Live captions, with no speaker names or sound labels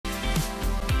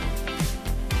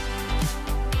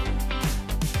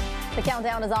The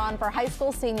countdown is on for high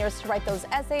school seniors to write those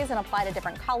essays and apply to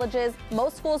different colleges.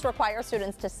 Most schools require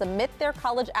students to submit their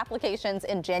college applications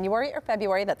in January or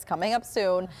February. That's coming up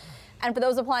soon. And for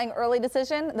those applying early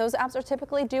decision, those apps are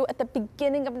typically due at the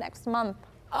beginning of next month.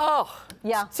 Oh,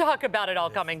 yeah. Talk about it all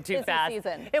coming too fast.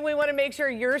 Season. And we want to make sure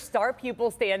your star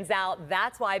pupil stands out.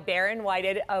 That's why Barron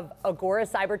Whited of Agora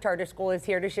Cyber Charter School is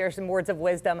here to share some words of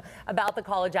wisdom about the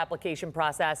college application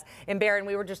process. And Barron,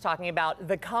 we were just talking about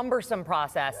the cumbersome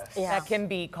process that can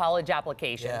be college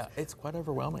applications. Yeah, it's quite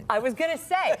overwhelming. I was going to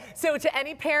say, so to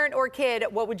any parent or kid,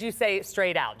 what would you say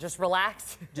straight out? Just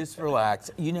relax? Just relax.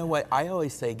 You know what? I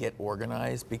always say get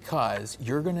organized, because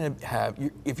you're going to have,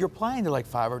 if you're applying to like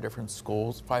 5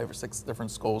 or 6 different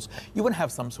schools, you want to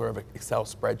have some sort of Excel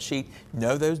spreadsheet,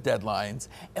 know those deadlines,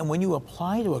 and when you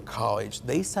apply to a college,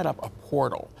 they set up a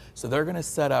portal. So they're going to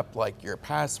set up like your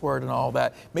password and all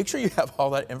that. Make sure you have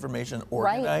all that information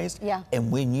organized. Right. Yeah.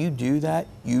 And when you do that,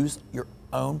 use your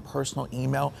own personal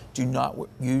email. Do not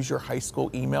use your high school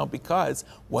email, because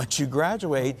once you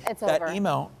graduate, that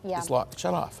email is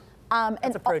shut off.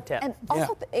 That's a pro tip. And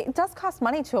also, it does cost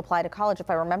money to apply to college, if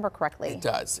I remember correctly. It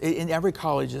does. And every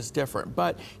college is different.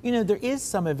 But, you know, there is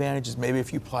some advantages. Maybe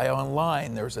if you apply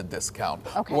online, there's a discount.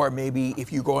 Okay. Or maybe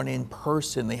if you're going in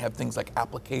person, they have things like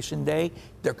application day,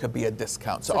 there could be a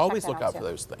discount. So always look out for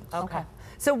those things. Okay.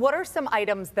 So what are some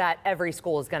items that every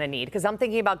school is going to need? Because I'm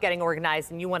thinking about getting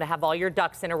organized, and you want to have all your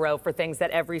ducks in a row for things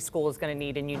that every school is going to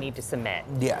need and you need to submit.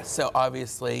 Yeah, so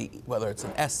obviously, whether it's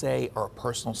an essay or a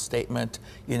personal statement,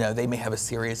 you know, they may have a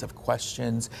series of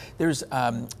questions. There's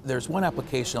one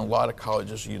application a lot of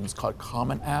colleges use called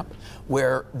Common App,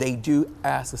 where they do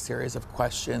ask a series of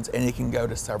questions, and it can go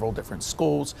to several different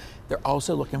schools. They're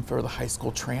also looking for the high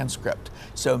school transcript.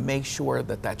 So make sure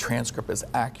that that transcript is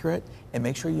accurate, and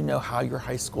make sure you know how your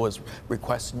high school is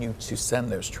requesting you to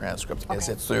send those transcripts. Okay. Is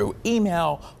it through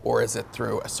email, or is it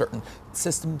through a certain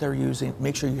system they're using?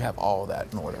 Make sure you have all of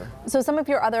that in order. So some of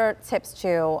your other tips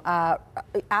too,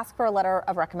 ask for a letter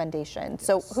of recommendation.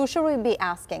 So who should we be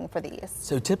asking for these?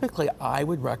 So typically I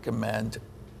would recommend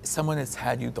someone that's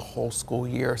had you the whole school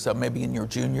year, so maybe in your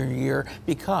junior year,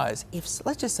 because if,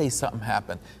 let's just say something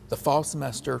happened, the fall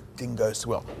semester didn't go so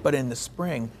well, but in the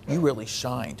spring, you really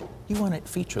shined. You want to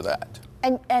feature that.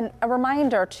 And a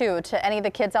reminder too, to any of the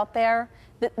kids out there,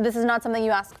 this is not something you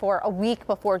ask for a week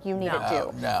before you need it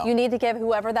due. No. You need to give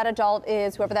whoever that adult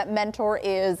is, whoever that mentor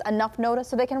is, enough notice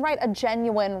so they can write a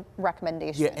genuine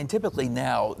recommendation. Yeah, and typically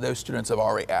now, those students have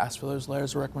already asked for those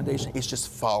letters of recommendation. It's just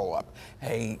follow-up.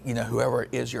 Hey, you know, whoever it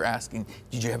is you're asking,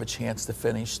 did you have a chance to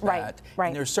finish that? Right.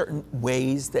 And there's certain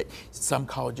ways that some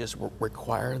colleges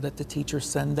require that the teachers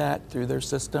send that through their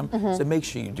system, so make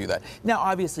sure you do that. Now,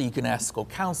 obviously, you can ask school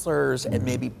counselors, and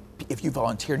maybe if you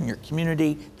volunteered in your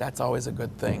community, that's always a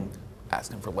good thing,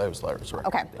 asking for those letters of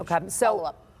recommendation. Okay.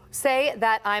 So say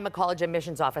that I'm a college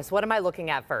admissions office. What am I looking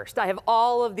at first? I have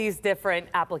all of these different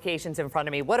applications in front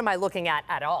of me. What am I looking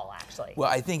at all, actually? Well,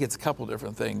 I think it's a couple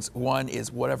different things. One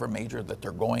is whatever major that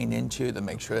they're going into, to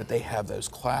make sure that they have those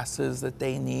classes that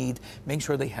they need, make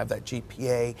sure they have that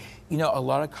GPA. You know, a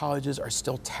lot of colleges are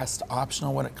still test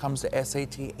optional when it comes to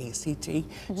SAT, ACT.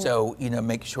 So, you know,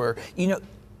 make sure, you know,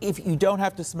 if you don't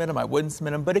have to submit them, I wouldn't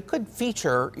submit them, but it could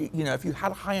feature, you know, if you had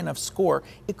a high enough score,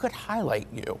 it could highlight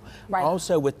you. Right.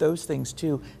 Also, with those things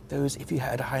too, if you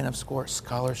had a high enough score,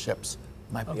 scholarships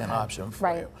might be an option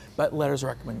for you. But letters of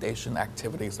recommendation,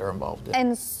 activities are involved in.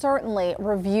 And certainly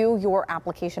review your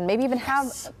application. Maybe even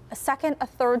have a second, a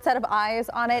third set of eyes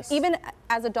on it. Even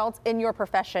as adults in your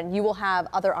profession, you will have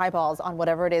other eyeballs on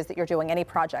whatever it is that you're doing, any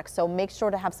project. So make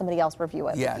sure to have somebody else review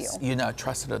it with you. You know,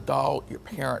 trusted adult, your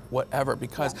parent, whatever,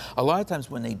 because a lot of times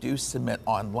when they do submit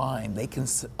online, they can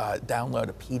download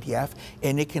a PDF,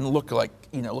 and it can look like,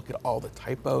 you know, look at all the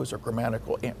typos or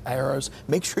grammatical errors.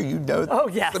 Make sure you know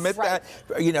submit that,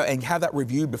 you know, and have that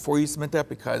reviewed before you submit that,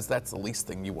 because that's the least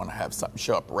thing you want to have something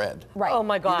show up red. Right. Oh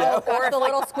my God. You know? Or the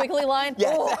little squiggly line.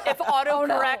 If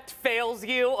autocorrect fails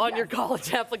you on your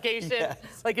college application,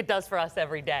 like it does for us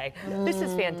every day. This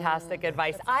is fantastic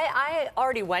advice. I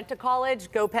already went to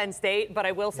college, go Penn State, but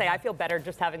I will say I feel better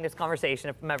just having this conversation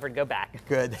if I'm ever to go back.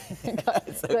 Good.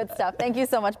 Good stuff. Thank you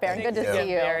so much, Barron. Good to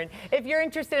see you. Barron. If you're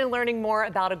interested in learning more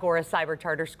about Agora Cyber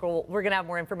Charter School, we're going to have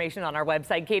more information on our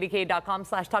website,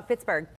 kdk.com/talkpittsburgh.